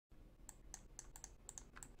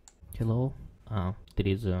Hello, there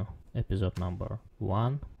is episode number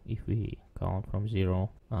 1 if we count from 0.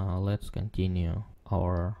 Let's continue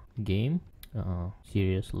our game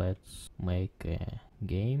series. Let's make a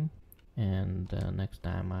game, and next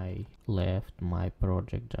time I left my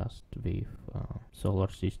project just with solar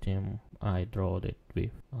system. I draw it with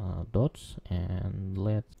dots, and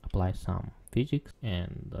let's apply some physics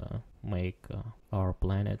and make our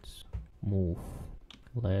planets move.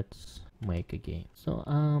 Let's make a game. So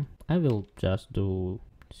I will just do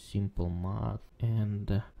simple math,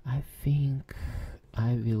 and I think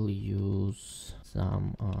I will use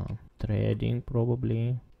some threading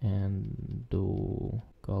probably and do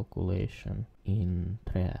calculation in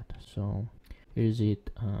thread. So here's it.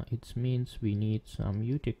 It means we need some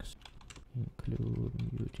mutex. Include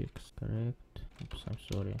mutex, correct? Oops, I'm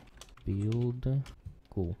sorry. Build.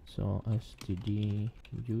 Cool. So std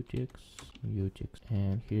mutex,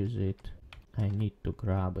 and here's it. I need to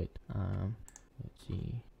grab it. Let's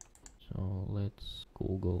see. So let's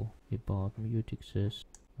Google about mutexes.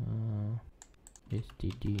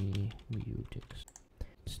 Std mutex.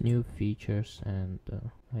 It's new features, and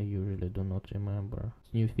I usually do not remember.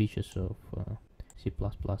 It's new features of C++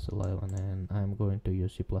 11, and I'm going to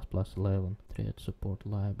use C++ 11 thread support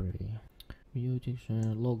library. Mutex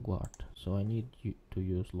logguard. So I need to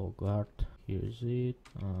use logguard. Here's it.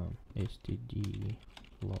 Std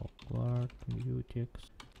logguard mutex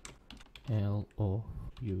l of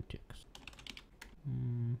mutex.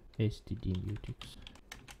 Std mutex.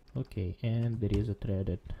 Okay, and there is a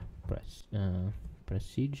threaded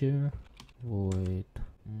procedure void.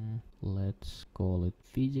 Let's call it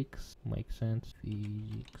physics. Makes sense.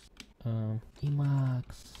 Physics.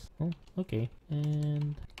 Emacs. Oh, okay,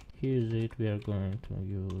 and here's it. We are going to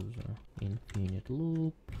use infinite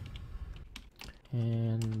loop,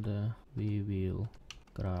 and we will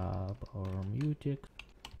grab our mutex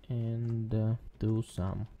and do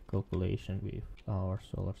some calculation with our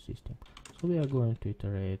solar system. So we are going to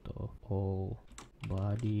iterate of all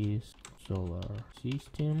bodies solar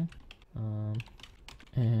system,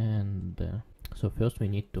 and so first we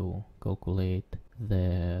need to calculate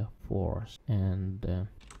the force, and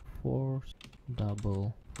force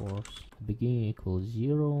double force beginning equals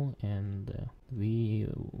 0, and we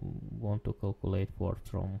want to calculate force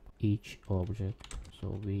from each object.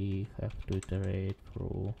 So we have to iterate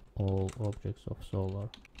through all objects of solar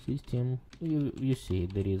system. You see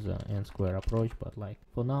there is an n-square approach, but like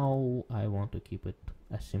for now I want to keep it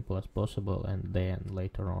as simple as possible, and then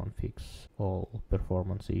later on fix all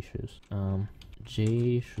performance issues.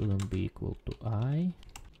 J shouldn't be equal to I.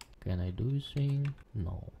 Can I do this thing?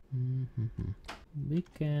 No. We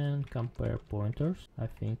can compare pointers. I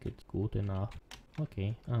think it's good enough.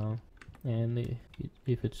 Okay. And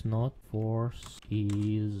if it's not, force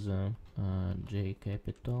is J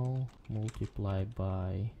capital multiplied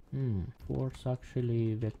by force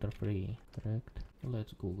actually vector free, correct?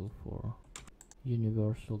 Let's Google for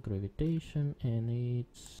universal gravitation, and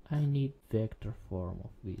it's I need vector form of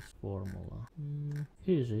this formula.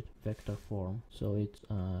 Here's it, vector form. So it's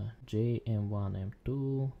J m1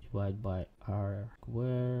 m2 divided by r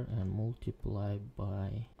square and multiplied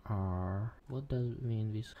by r. What does it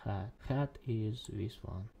mean this hat? Hat is this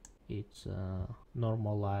one. It's a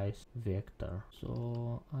normalized vector.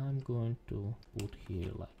 So I'm going to put here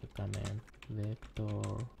like a command vector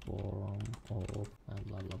form of and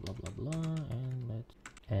blah blah blah blah blah, and let's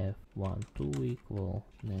f12 equal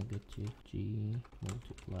negative g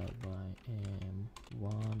multiplied by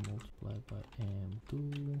m1 multiplied by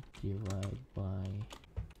m2 divided by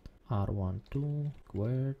r12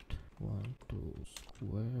 squared 12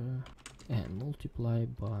 square and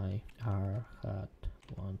multiplied by r hat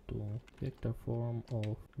 12 vector form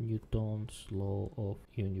of Newton's law of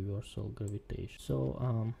universal gravitation. So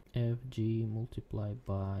Fg multiplied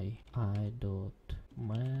by I dot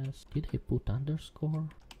mass. Did I put underscore?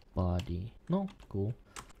 Body. No, cool.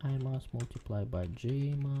 I mass multiplied by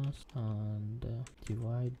J mass and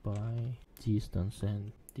divide by distance,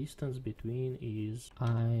 and distance between is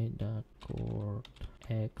I dot chord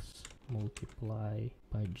x multiplied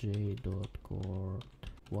by J dot chord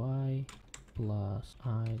y plus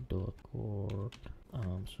I dot chord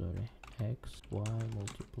x y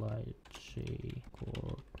multiplied J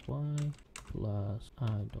chord y plus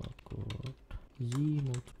I dot chord z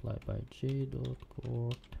multiplied by J dot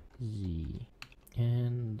chord z.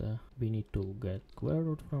 And we need to get square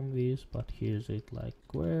root from this, but here's it like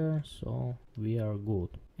square, so we are good.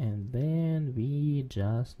 And then we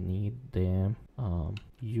just need the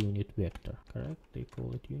unit vector, correct? They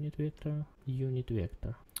call it unit vector. Unit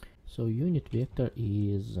vector. So unit vector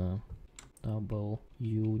is double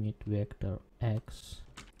unit vector x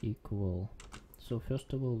equal. So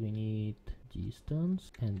first of all we need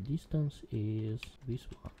distance, and distance is this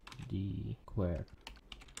one, d squared,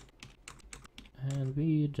 and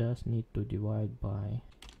we just need to divide by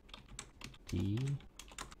d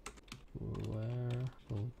square,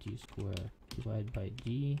 so d squared divide by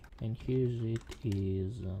d, and here it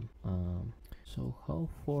is so how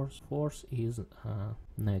force is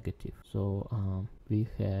negative, so we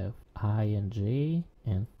have I and j,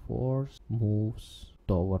 and force moves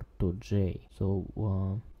toward to j, so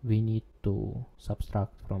we need to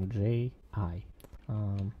subtract from j I.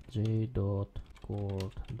 J dot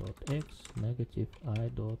chord dot x negative I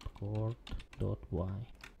dot chord dot y,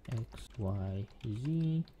 x y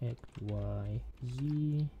z x y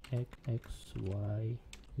z x x y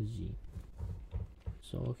z.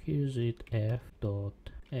 So here's it, f dot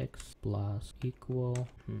x plus equal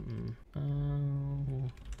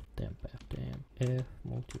temp f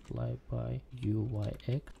multiplied by u y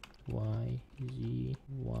x y z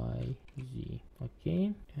y z.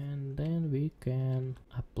 Okay, and then we can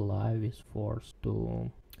apply this force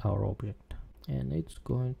to our object, and it's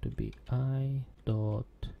going to be I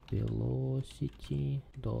dot velocity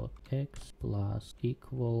dot x plus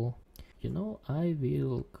equal, you know, I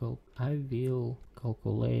will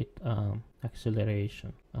calculate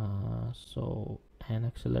acceleration, so an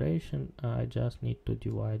acceleration I just need to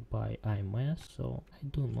divide by I mass, so I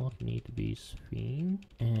do not need this thing,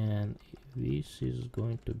 and this is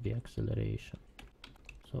going to be acceleration.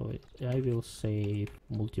 So I will save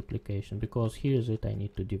multiplication, because here's it, I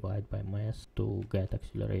need to divide by mass to get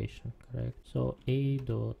acceleration, correct? So a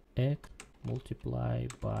dot x multiply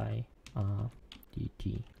by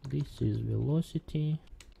dt. This is velocity,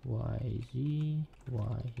 yz,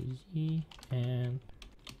 and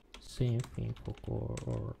same thing for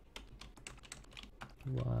chord,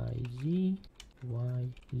 yz.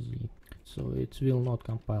 So it will not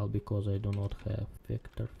compile because I do not have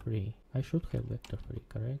vector 3. I should have vector 3,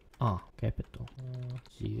 correct? Capital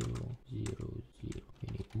 0, 0, 0. We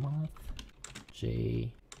need math,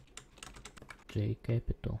 j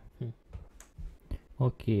capital.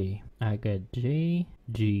 Okay, I got j,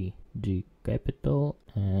 g capital,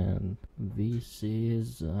 and this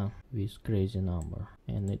is this crazy number,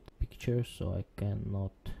 and it's picture, so I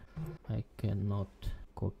cannot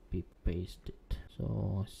copy paste it.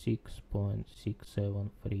 So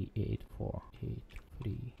 6.67384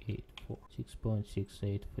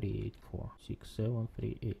 6.68384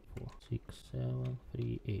 67384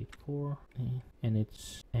 67384, and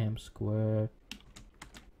it's m squared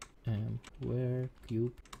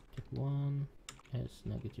cubed 1 as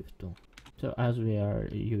 -2. So as we are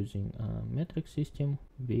using a metric system,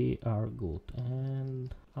 we are good.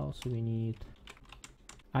 And also we need,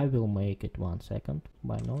 I will make it 1 second,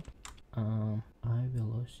 why not? I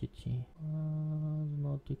velocity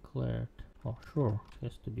not declared. Oh sure,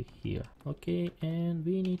 has to be here. Okay, and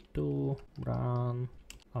we need to run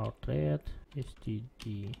our thread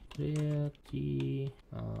std thread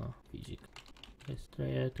physics. This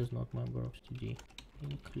thread is not member of std.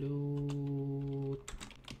 Include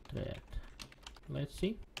thread. Let's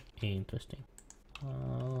see. Interesting.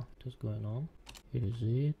 What's going on? Here is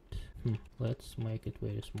it. Let's make it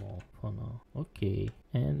very small for now. Okay,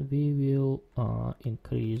 and we will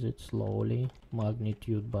increase it slowly,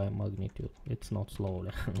 magnitude by magnitude. It's not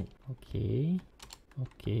slowly. Okay.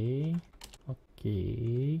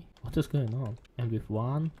 What is going on? And with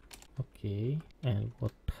 1. Okay, and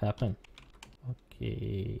what happened?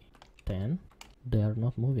 Okay, 10. They are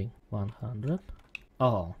not moving. 100.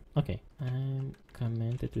 Oh, okay. I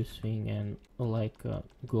commented this thing, and like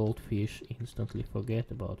goldfish instantly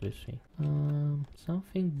forget about this thing.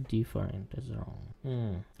 Something different is wrong.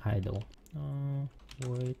 Idle.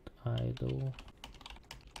 Wait, idle.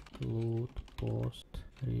 Include post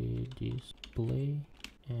redisplay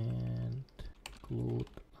and include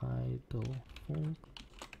idle func.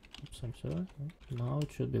 Oops, I'm sorry. Now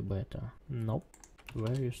it should be better. Nope.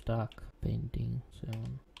 Where you stuck? Painting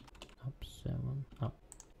 7. Up 7 up.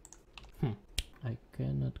 I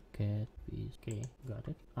cannot get this. Okay, got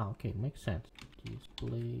it. Okay, makes sense.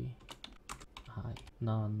 Display high.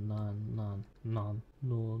 None.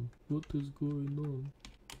 What is going on?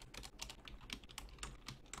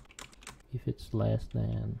 If it's less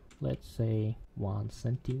than, let's say, 1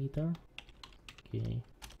 centimeter. Okay.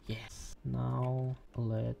 Yes. Now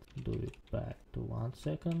let's do it back to 1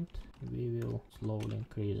 second. We will slowly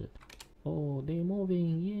increase it. Oh, they're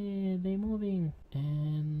moving, yeah, they're moving,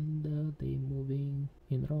 and they're moving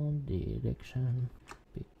in wrong direction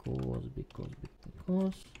because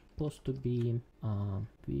supposed to be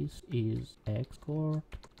this is x chord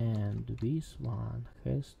and this one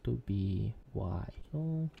has has to be y.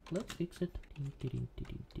 So let's fix it.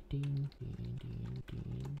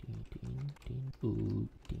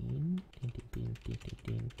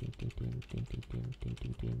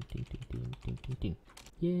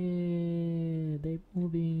 Yeah, they're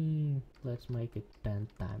moving. Let's make it 10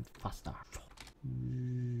 times faster.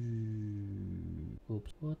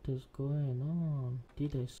 Oops, what is going on?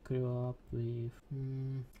 Did I screw up with...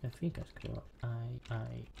 I think I screw up.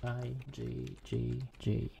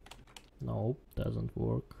 J. Nope, doesn't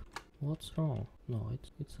work. What's wrong? No,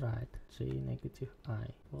 it's right. J negative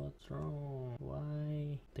I. What's wrong?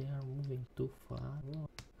 Why they are moving too fast? Well,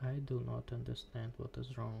 I do not understand what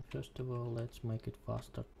is wrong. First of all, let's make it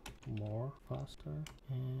faster. More faster.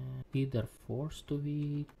 And either force to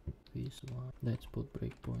be this one. Let's put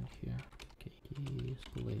breakpoint here. Okay,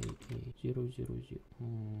 display a 0, 0, 0.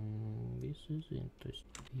 This is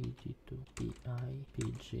interesting. G2, PI,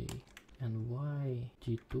 PJ. And why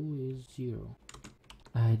G2 is 0?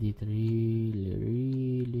 I did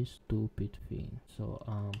really stupid thing. So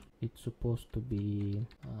it's supposed to be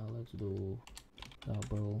let's do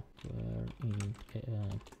double square int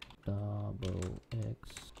double x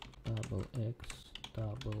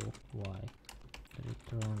double y.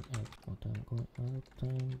 Return x. What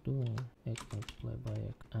I'm doing x multiplied by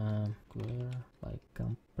x. Square like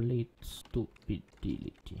complete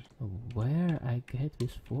stupidity. Where I get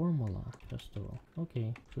this formula? First of all,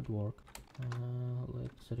 okay, should work.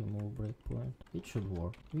 Let's remove breakpoint. It should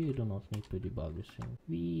work. We do not need to debug this thing.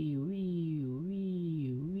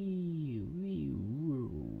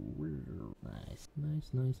 Nice.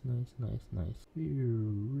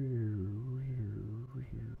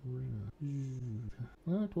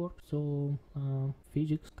 Well, it works. So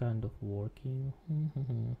physics kind of working.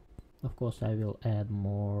 Of course I will add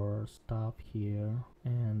more stuff here,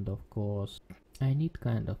 and of course I need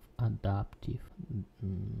kind of adaptive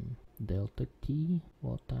delta t.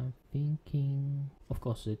 What I'm thinking, of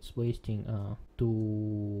course it's wasting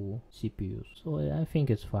 2 CPUs, so I think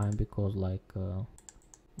it's fine, because like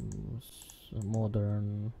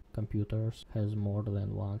modern computers has more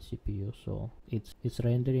than one CPU, so it's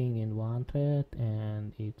rendering in one thread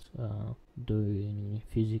and it's doing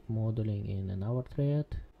physics modeling in another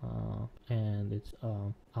thread, and it's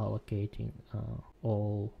allocating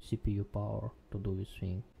all CPU power to do this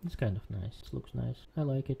thing. It's kind of nice. It looks nice. I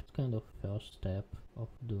like it. It's kind of first step of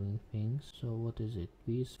doing things. So what is it?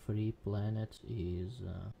 These 3 planets is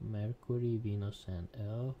Mercury, Venus and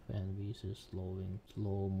Earth, and this is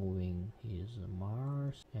slow moving is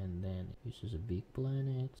Mars, and then this is a big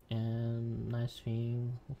planet. And nice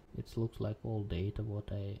thing, it looks like all data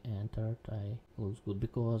what I entered looks good,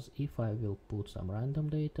 because if I will put some random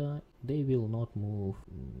data, they will not move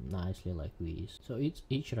nicely like this. So it's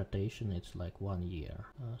each rotation it's like 1 year.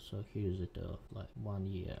 So here's it like 1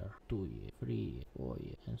 year, 2 years, 3 years, 4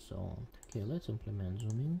 years, and so on. Okay, let's implement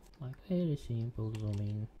zooming, like very simple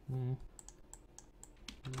zooming.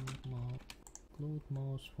 Close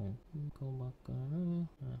mouse phone. Go back.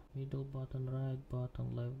 Middle button, right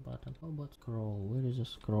button, left button. How about scroll? Where is the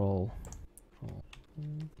scroll?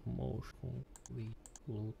 Motion wheel,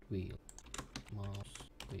 load wheel, mouse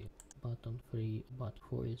wheel. Button 3, but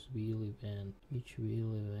for is wheel event. Each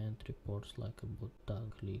wheel event reports like a boot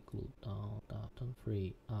tag, click, look down. Button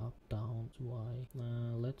 3, up, down, Y.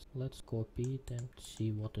 Let's copy it and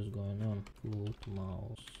see what is going on. Load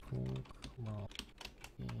mouse, mouse.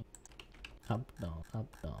 Yeah. Up, down, up,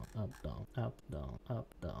 down, up, down, up, down, up,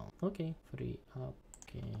 down. Okay, 3 up.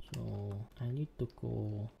 Okay, so I need to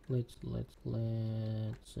call, let's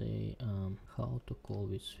say how to call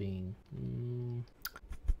this thing.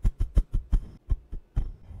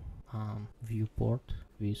 Viewport,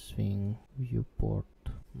 this thing, viewport,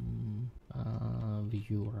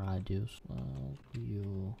 view radius,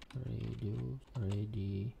 view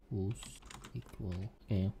radius equal.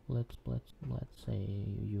 Okay, let's say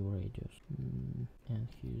view radius, and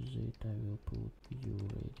here's it. I will put view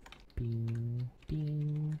radius.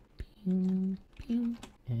 Ping,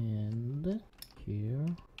 and here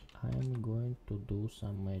I'm going to do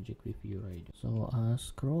some magic with view radius. So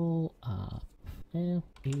scroll up, and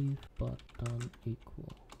if button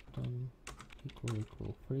equal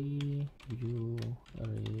 3, view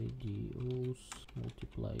radius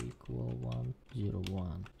multiply equal 1, 0,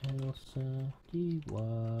 1, else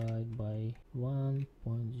divide by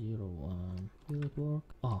 1.01. Will it work?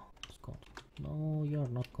 Oh, it's const. No, you're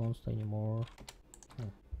not const anymore.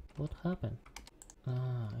 What happened?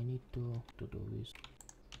 I need to do this.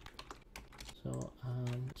 So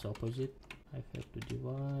it's opposite. I have to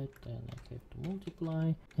divide and I have to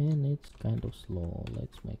multiply, and it's kind of slow.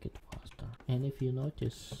 Let's make it faster. And if you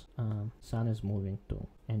notice, sun is moving too.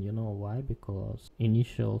 And you know why? Because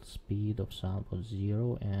initial speed of sun was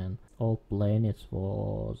 0 and all planets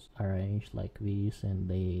was arranged like this, and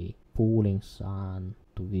they pulling sun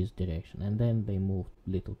to this direction, and then they moved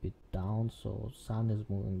little bit down, so sun is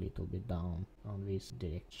moving little bit down on this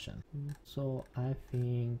direction. So I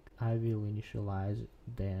think I will initialize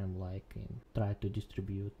them like try to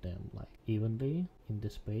distribute them like evenly in the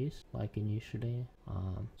space like initially,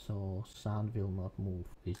 so sun will not move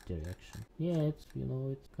this direction. Yeah, it's, you know,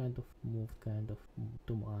 it's kind of moved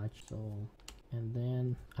too much. So, and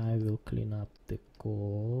then I will clean up the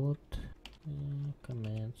code.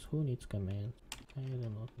 Commands, who needs commands? I do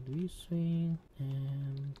not need this thing,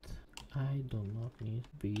 and I do not need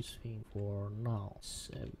this thing for now.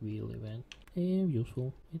 Save wheel event.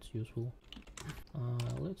 Useful, it's useful.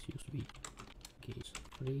 Let's use the case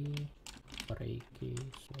free, break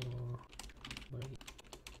case, or break.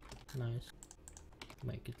 Nice.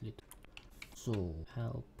 Make it little. So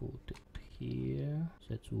I'll put it here.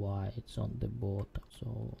 That's why it's on the bottom.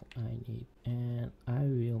 So I need, and I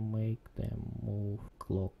will make them move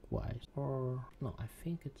clockwise. Or no, I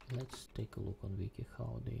think it's, let's take a look on wiki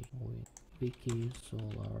how they move. Wiki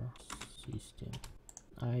solar system.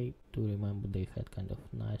 I do remember they had kind of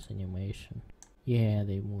nice animation. Yeah,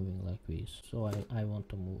 they're moving like this, so I want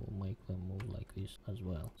to make them move like this as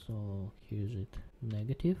well. So here's it,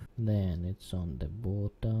 negative, then it's on the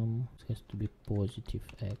bottom, it has to be positive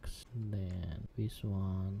x, then this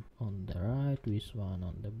one on the right, this one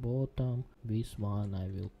on the bottom, this one I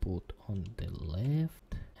will put on the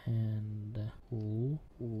left, and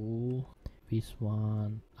this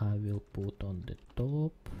one I will put on the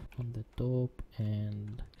top,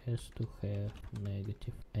 and has to have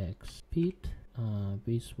negative x speed.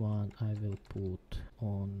 This one I will put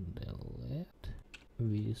on the left,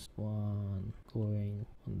 this one going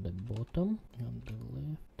on the bottom on the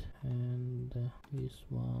left, and this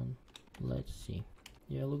one, let's see.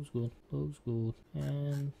 Yeah, looks good,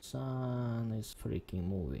 and sun is freaking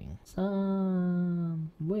moving.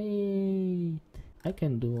 Sun, wait, I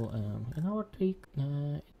can do another trick.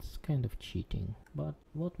 It's kind of cheating, but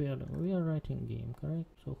what we are doing, we are writing game, correct?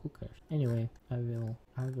 So who cares? Anyway, I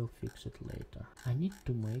will fix it later. I need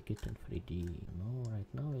to make it in 3D. No, right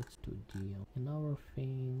now it's 2D. Another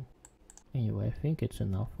thing. Anyway, I think it's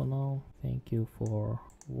enough for now. Thank you for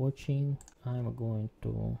watching. I'm going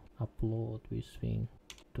to upload this thing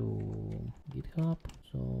to GitHub.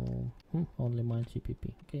 So only my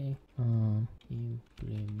CPP. Okay.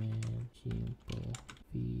 Implement simple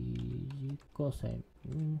physics.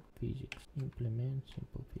 Cosine physics. Implement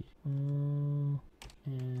simple physics.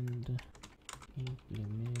 And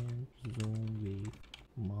implement zoom with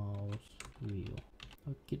mouse wheel.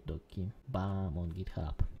 Okie dokie. Bam, on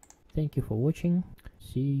GitHub. Thank you for watching.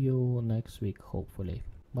 See you next week, hopefully.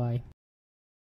 Bye.